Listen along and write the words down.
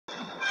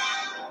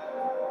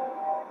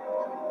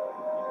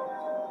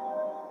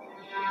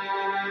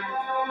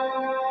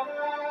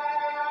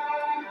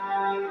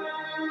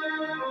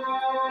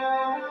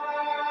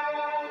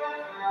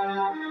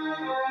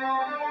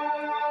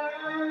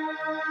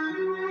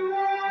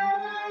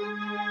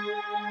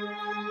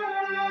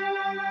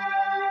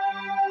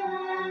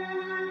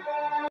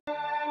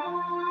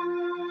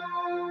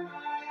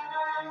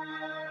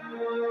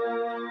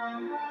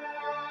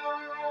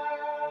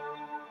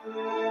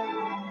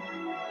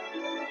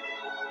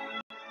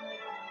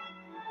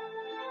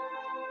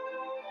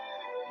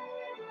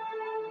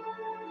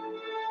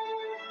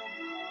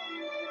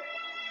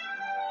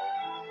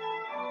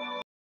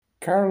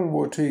Karol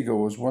Wojtyla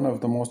was one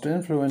of the most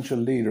influential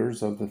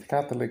leaders of the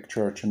Catholic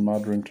Church in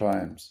modern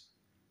times.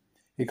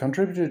 He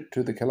contributed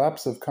to the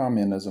collapse of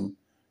communism,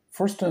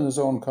 first in his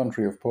own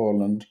country of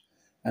Poland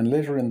and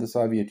later in the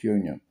Soviet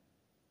Union.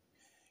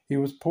 He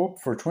was Pope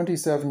for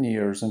 27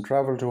 years and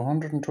travelled to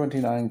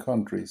 129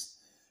 countries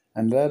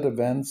and led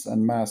events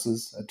and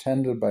masses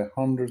attended by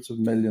hundreds of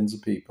millions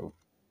of people.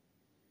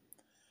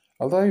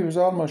 Although he was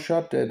almost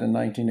shot dead in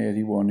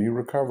 1981, he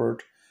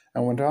recovered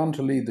and went on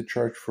to lead the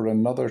Church for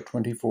another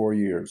 24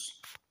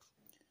 years.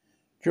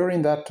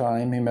 During that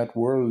time, he met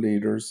world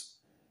leaders,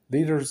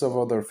 leaders of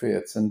other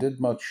faiths, and did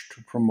much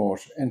to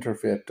promote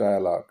interfaith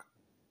dialogue.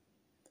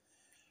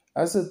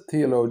 As a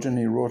theologian,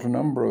 he wrote a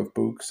number of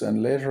books,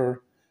 and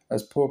later,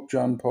 as Pope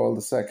John Paul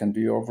II,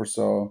 he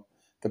oversaw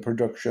the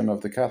production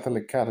of the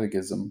Catholic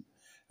Catechism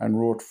and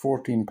wrote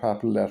 14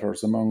 papal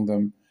letters, among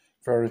them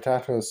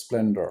Veratitas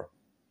Splendour.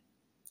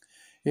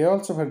 He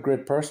also had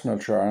great personal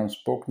charm,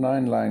 spoke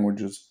 9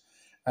 languages,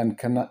 and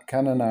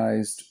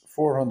canonized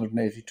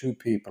 482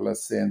 people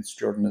as saints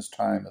during his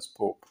time as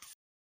Pope.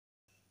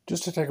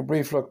 Just to take a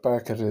brief look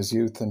back at his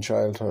youth and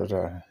childhood,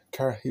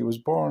 he was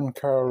born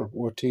Karol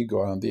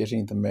Wojtyla on the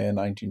 18th of May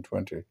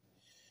 1920. He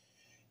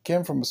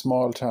came from a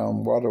small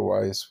town,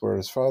 Wadowice, where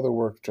his father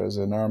worked as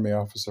an army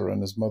officer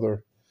and his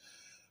mother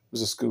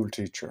was a school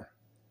teacher.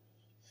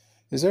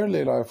 His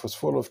early life was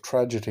full of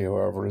tragedy,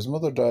 however. His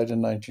mother died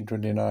in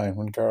 1929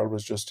 when Karol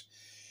was just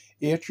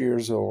 8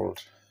 years old.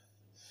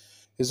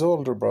 His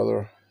older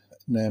brother,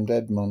 named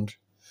Edmund,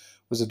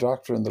 was a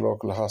doctor in the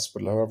local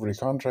hospital. However, he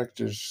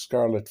contracted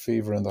Scarlet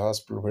Fever in the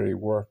hospital where he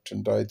worked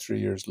and died 3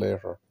 years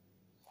later.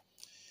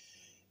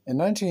 In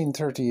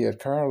 1938,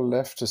 Karol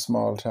left a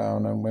small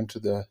town and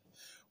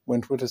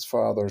went with his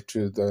father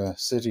to the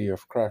city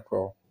of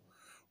Krakow,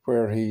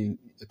 where he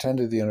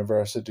attended the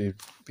university,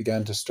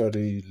 began to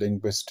study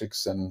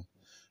linguistics and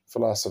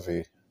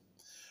philosophy.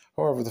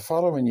 However, the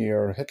following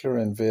year, Hitler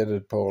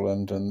invaded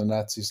Poland and the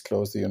Nazis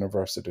closed the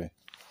university.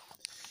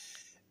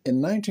 In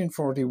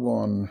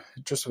 1941,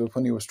 just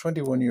when he was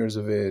 21 years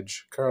of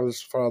age, Karol's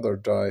father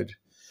died,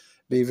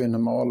 leaving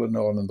him all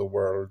alone in the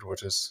world with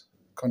his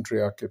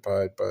country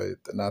occupied by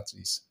the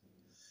Nazis.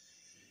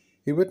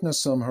 He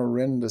witnessed some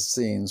horrendous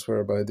scenes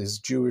whereby his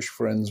Jewish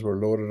friends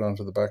were loaded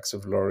onto the backs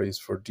of lorries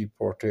for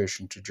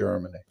deportation to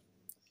Germany.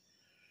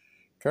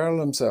 Karol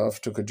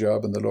himself took a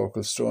job in the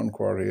local stone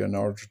quarry in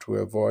order to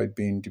avoid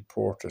being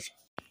deported.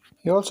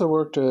 He also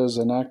worked as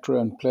an actor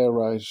and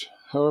playwright.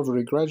 However,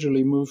 he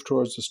gradually moved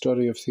towards the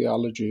study of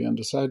theology and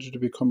decided to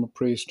become a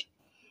priest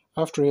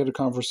after he had a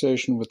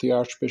conversation with the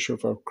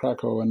Archbishop of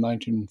Krakow in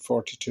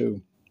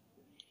 1942.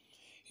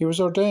 He was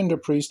ordained a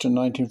priest in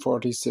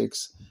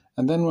 1946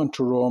 and then went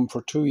to Rome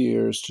for 2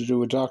 years to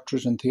do a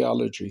doctorate in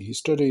theology. He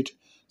studied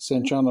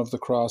St. John of the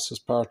Cross as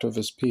part of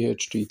his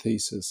PhD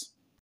thesis.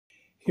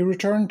 He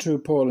returned to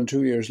Poland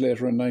 2 years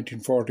later in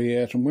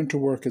 1948 and went to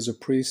work as a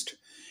priest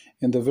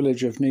in the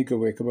village of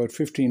Wadowice, about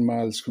 15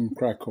 miles from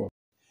Krakow.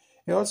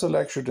 He also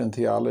lectured in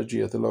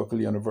theology at the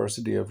local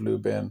University of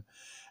Lublin,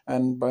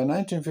 and by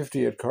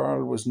 1958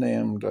 Karol was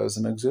named as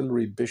an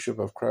auxiliary bishop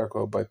of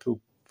Krakow by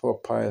Pope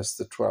Pius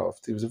XII.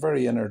 He was a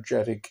very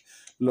energetic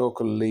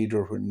local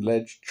leader who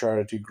led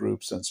charity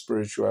groups and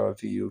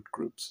spirituality youth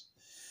groups.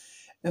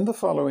 In the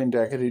following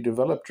decade, he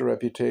developed a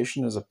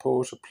reputation as a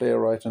poet, a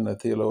playwright, and a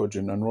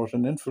theologian, and wrote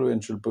an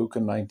influential book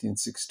in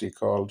 1960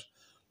 called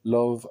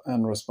Love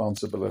and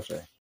Responsibility.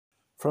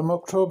 From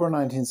October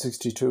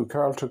 1962,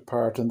 Karol took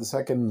part in the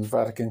Second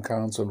Vatican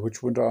Council,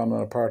 which went on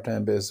a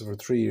part-time basis for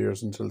 3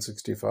 years until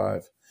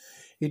 1965.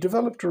 He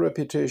developed a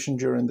reputation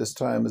during this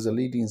time as a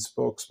leading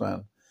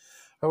spokesman.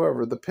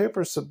 However, the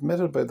papers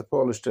submitted by the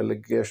Polish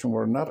delegation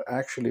were not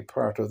actually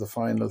part of the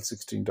final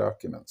 16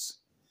 documents.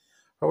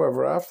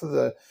 However,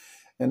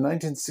 in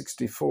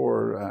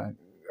 1964,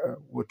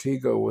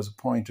 Wojtyla was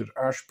appointed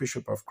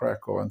Archbishop of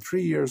Krakow, and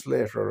 3 years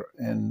later,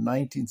 in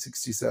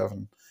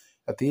 1967,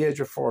 at the age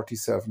of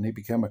 47, he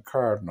became a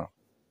cardinal.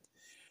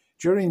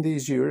 During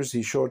these years,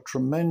 he showed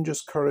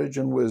tremendous courage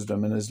and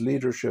wisdom in his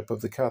leadership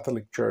of the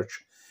Catholic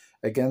Church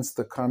against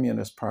the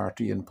Communist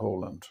Party in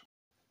Poland.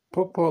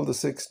 Pope Paul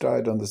VI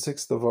died on the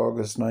 6th of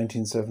August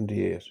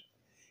 1978.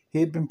 He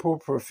had been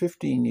Pope for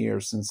 15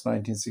 years since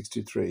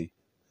 1963.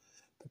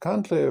 The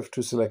conclave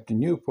to select a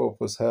new Pope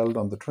was held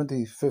on the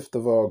 25th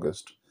of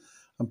August,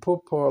 and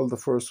Pope Paul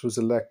I was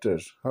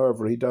elected.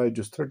 However, he died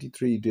just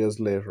 33 days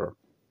later.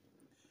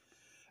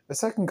 A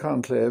second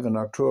conclave in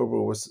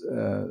October was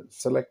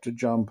selected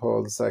John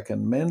Paul II,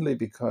 mainly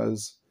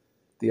because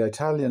the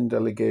Italian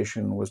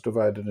delegation was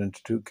divided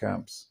into 2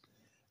 camps,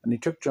 and he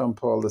took John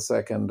Paul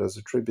II as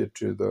a tribute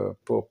to the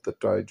Pope that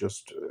died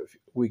just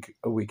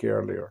a week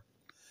earlier.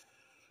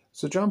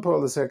 So John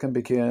Paul II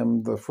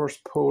became the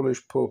first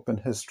Polish Pope in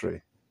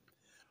history.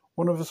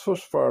 One of his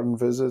first foreign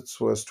visits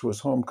was to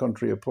his home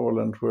country of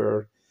Poland,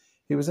 where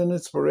he was an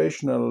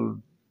inspirational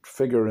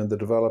figure in the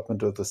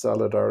development of the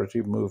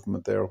Solidarity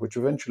movement there, which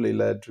eventually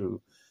led to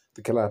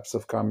the collapse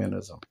of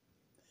communism.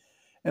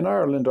 In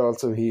Ireland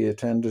also, he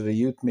attended a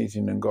youth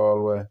meeting in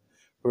Galway,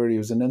 where he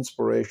was an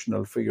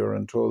inspirational figure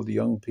and told the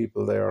young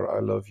people there, "I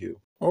love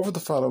you." Over the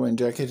following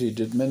decade, he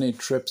did many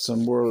trips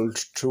and world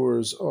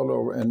tours all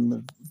over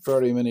in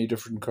very many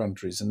different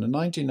countries. And in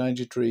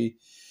 1993,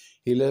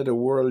 he led a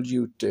World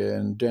Youth Day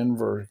in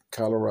Denver,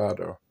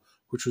 Colorado,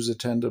 which was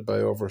attended by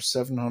over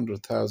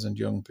 700,000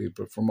 young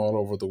people from all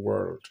over the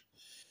world.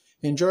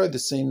 He enjoyed the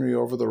scenery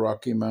over the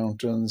Rocky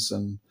Mountains,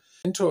 and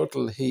in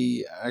total,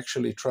 he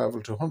actually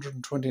traveled to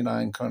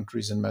 129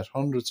 countries and met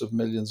hundreds of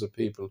millions of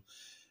people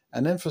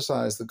and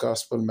emphasized the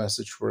gospel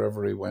message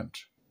wherever he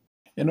went.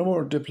 In a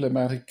more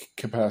diplomatic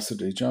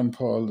capacity, John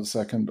Paul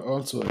II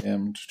also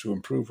aimed to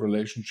improve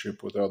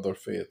relationship with other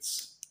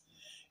faiths.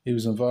 He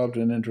was involved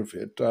in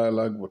interfaith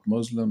dialogue with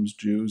Muslims,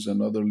 Jews,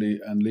 and other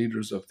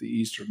leaders of the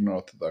Eastern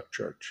Orthodox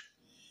Church.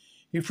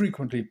 He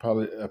frequently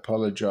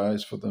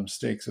apologized for the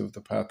mistakes of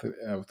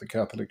the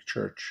Catholic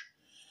Church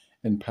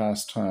in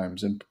past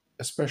times, and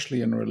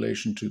especially in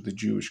relation to the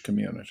Jewish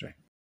community.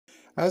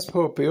 As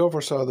Pope, he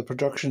oversaw the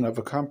production of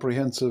a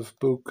comprehensive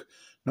book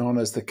known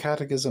as the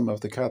Catechism of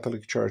the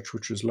Catholic Church,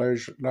 which was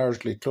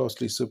largely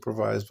closely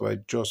supervised by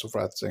Joseph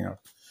Ratzinger,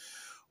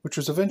 which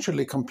was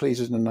eventually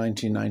completed in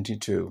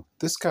 1992.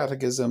 This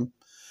catechism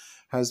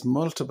has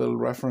multiple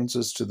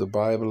references to the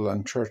Bible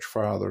and Church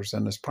Fathers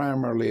and is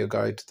primarily a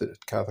guide to the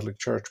Catholic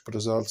Church, but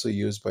is also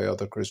used by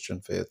other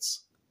Christian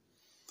faiths.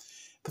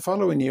 The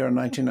following year, in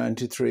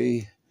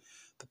 1993,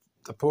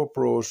 the Pope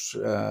wrote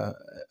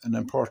an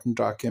important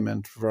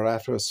document,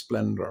 Veratitas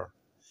Splendour,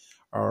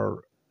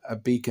 or a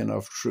beacon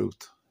of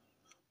truth.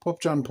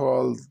 Pope John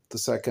Paul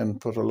II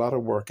put a lot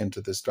of work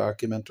into this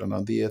document, and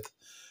on the 8th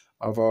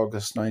of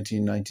August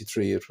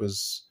 1993 it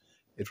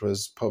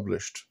was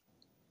published.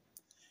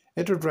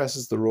 It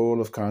addresses the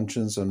role of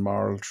conscience and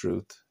moral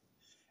truth.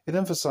 It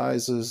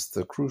emphasizes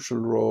the crucial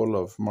role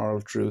of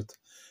moral truth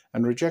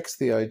and rejects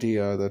the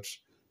idea that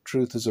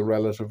truth is a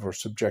relative or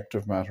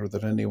subjective matter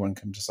that anyone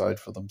can decide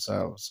for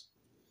themselves.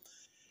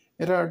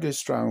 It argues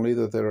strongly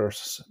that there are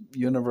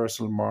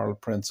universal moral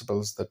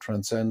principles that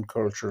transcend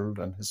cultural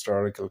and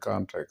historical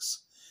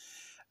contexts,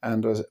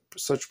 and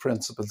such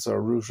principles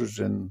are rooted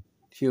in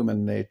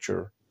human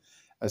nature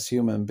as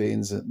human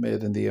beings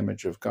made in the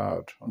image of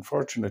God.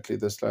 Unfortunately,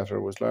 this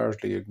latter was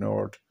largely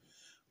ignored,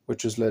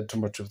 which has led to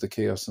much of the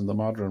chaos in the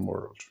modern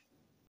world.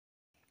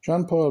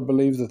 John Paul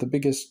believed that the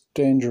biggest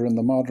danger in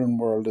the modern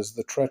world is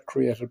the threat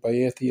created by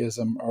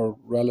atheism or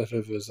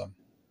relativism.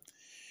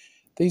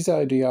 These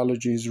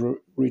ideologies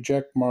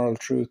reject moral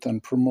truth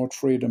and promote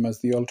freedom as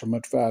the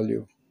ultimate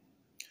value.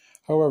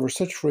 However,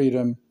 such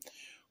freedom,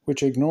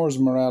 which ignores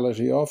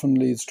morality, often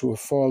leads to a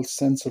false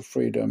sense of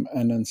freedom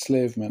and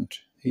enslavement,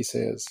 he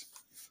says.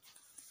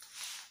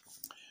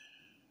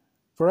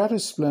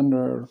 Veratitas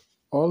Splendour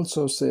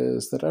also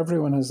says that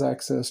everyone has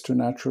access to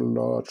natural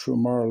law through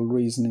moral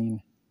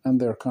reasoning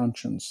and their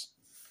conscience.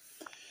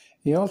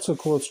 He also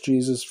quotes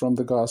Jesus from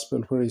the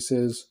Gospel, where he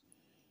says,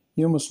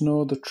 "You must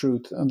know the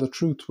truth, and the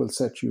truth will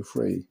set you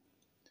free,"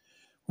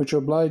 which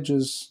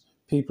obliges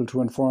people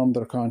to inform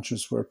their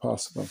conscience where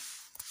possible.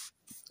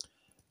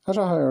 At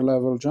a higher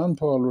level, John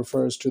Paul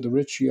refers to the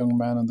rich young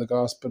man in the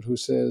Gospel who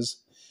says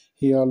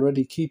he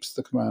already keeps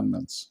the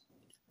commandments.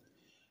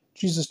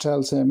 Jesus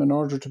tells him in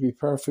order to be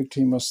perfect,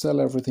 he must sell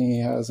everything he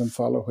has and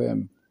follow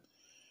him,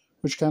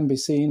 which can be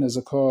seen as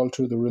a call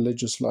to the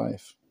religious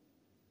life.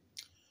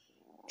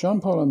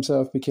 John Paul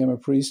himself became a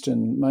priest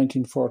in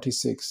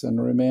 1946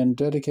 and remained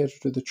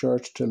dedicated to the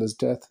Church till his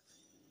death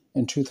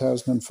in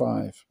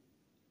 2005.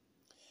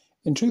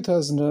 In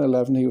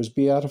 2011, he was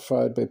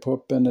beatified by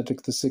Pope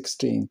Benedict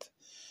XVI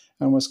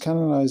and was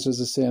canonized as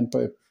a saint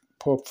by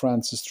Pope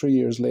Francis 3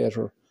 years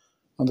later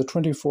on the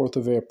 24th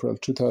of April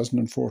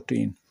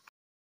 2014.